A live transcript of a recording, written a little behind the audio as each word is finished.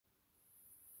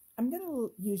I'm going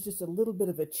to use just a little bit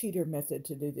of a cheater method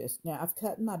to do this. Now, I've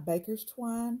cut my baker's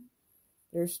twine.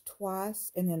 There's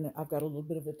twice, and then I've got a little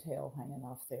bit of a tail hanging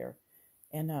off there.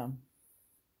 And,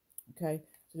 okay,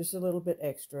 so just a little bit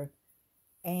extra.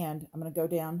 And I'm going to go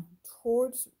down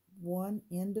towards one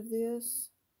end of this.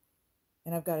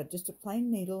 And I've got just a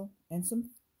plain needle and some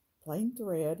plain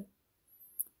thread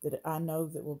that I know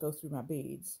that will go through my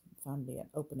beads. Find me an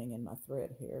opening in my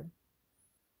thread here.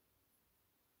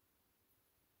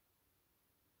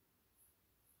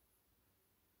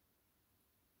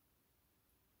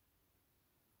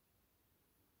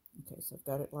 Okay, so I've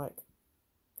got it like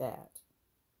that.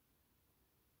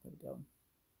 There we go.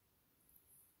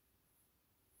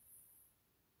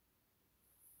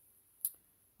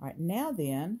 All right, now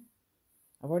then,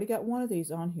 I've already got one of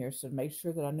these on here, so to make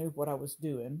sure that I knew what I was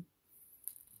doing,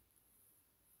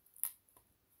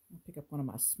 I'll pick up one of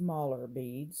my smaller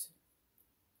beads,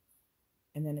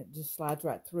 and then it just slides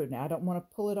right through. Now, I don't want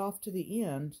to pull it off to the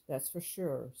end, that's for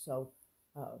sure. So,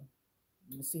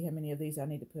 let's see how many of these I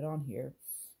need to put on here.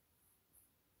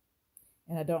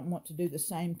 And I don't want to do the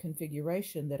same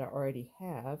configuration that I already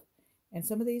have. And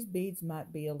some of these beads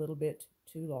might be a little bit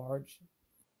too large.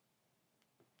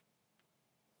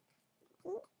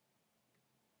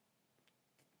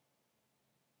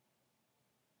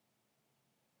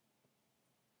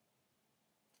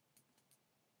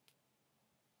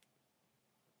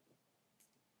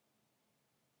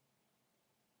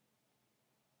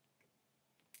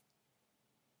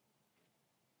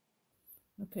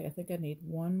 Okay, I think I need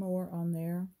one more on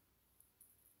there.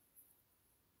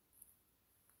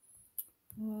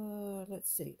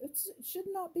 Let's see. It should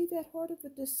not be that hard of a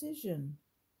decision.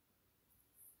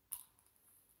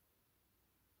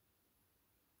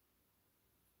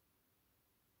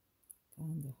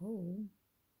 Find the hole.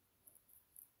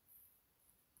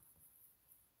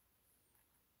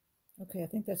 Okay, I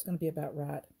think that's going to be about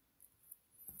right.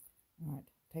 All right,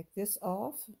 take this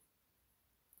off.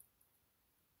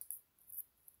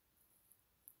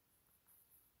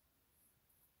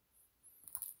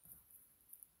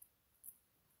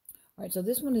 All right, so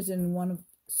this one is in one of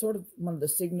the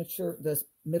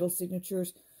middle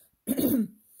signatures.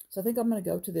 So I think I'm going to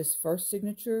go to this first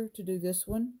signature to do this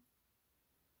one.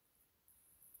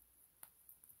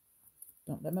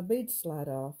 Don't let my beads slide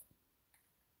off.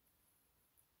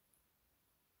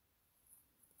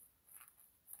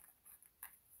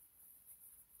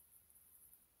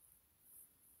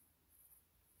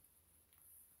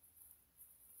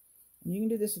 And you can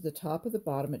do this at the top or the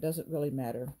bottom. It doesn't really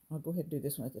matter. I'll go ahead and do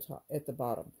this one at the top, at the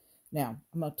bottom. Now,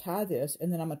 I'm going to tie this,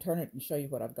 and then I'm going to turn it and show you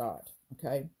what I've got,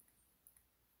 okay?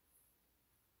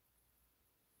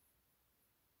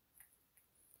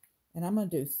 And I'm going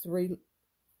to do 3,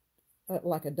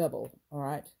 like a double, all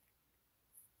right?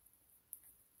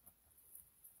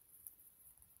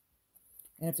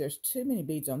 And if there's too many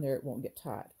beads on there, it won't get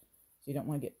tight. So you don't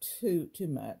want to get too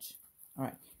much. All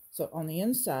right, so on the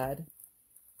inside,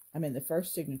 I'm in the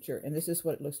first signature, and this is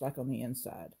what it looks like on the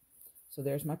inside. So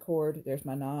there's my cord, there's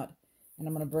my knot, and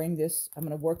I'm going to bring this, I'm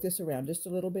going to work this around just a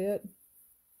little bit.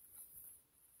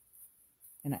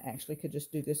 And I actually could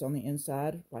just do this on the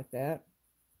inside like that.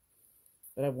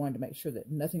 But I wanted to make sure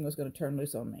that nothing was going to turn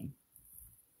loose on me.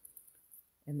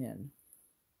 And then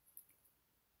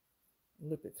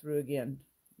loop it through again.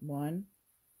 1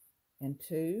 and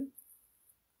 2.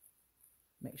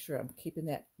 Make sure I'm keeping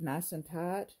that nice and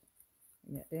tight.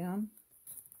 Bring that down.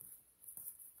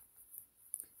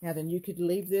 Now then, you could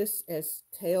leave this as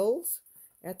tails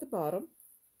at the bottom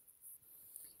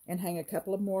and hang a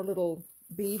couple of more little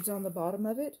beads on the bottom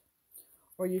of it,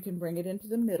 or you can bring it into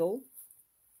the middle,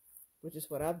 which is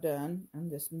what I've done on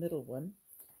this middle one,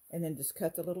 and then just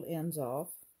cut the little ends off,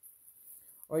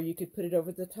 or you could put it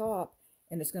over the top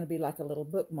and it's going to be like a little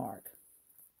bookmark.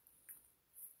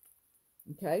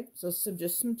 Okay, so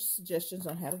just some suggestions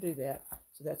on how to do that.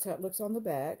 So that's how it looks on the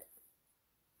back.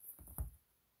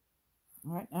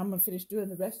 All right, I'm going to finish doing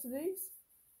the rest of these.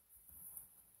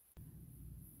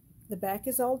 The back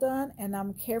is all done, and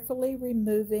I'm carefully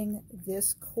removing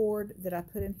this cord that I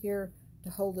put in here to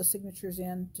hold the signatures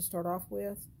in to start off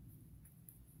with.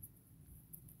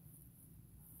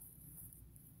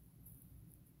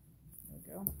 There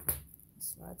we go. It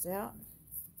slides out.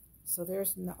 So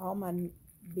there's all my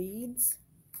beads.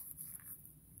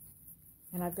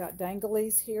 And I've got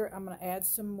danglies here. I'm going to add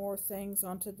some more things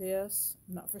onto this.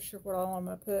 I'm not for sure what all I'm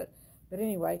going to put. But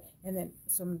anyway, and then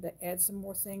add some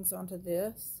more things onto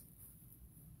this.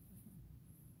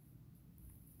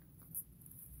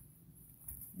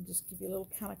 And just give you a little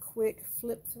kind of quick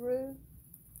flip through.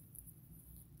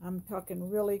 I'm talking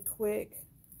really quick.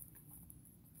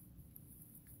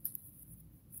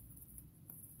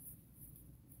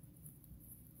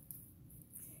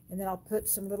 And then I'll put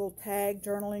some little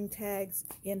journaling tags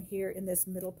in here in this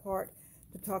middle part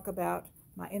to talk about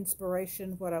my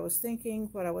inspiration, what I was thinking,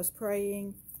 what I was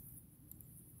praying.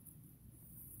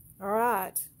 All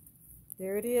right,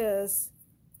 there it is.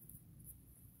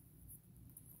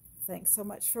 Thanks so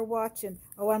much for watching.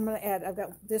 Oh, I'm going to add, I've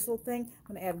got this little thing.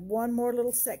 I'm going to add one more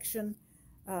little section,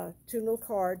 2 little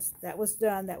cards. That was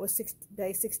done. That was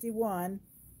day 61.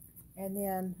 And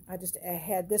then I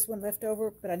had this one left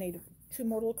over, but I need 2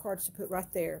 more little cards to put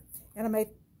right there. And I may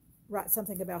write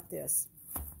something about this.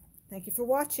 Thank you for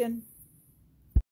watching.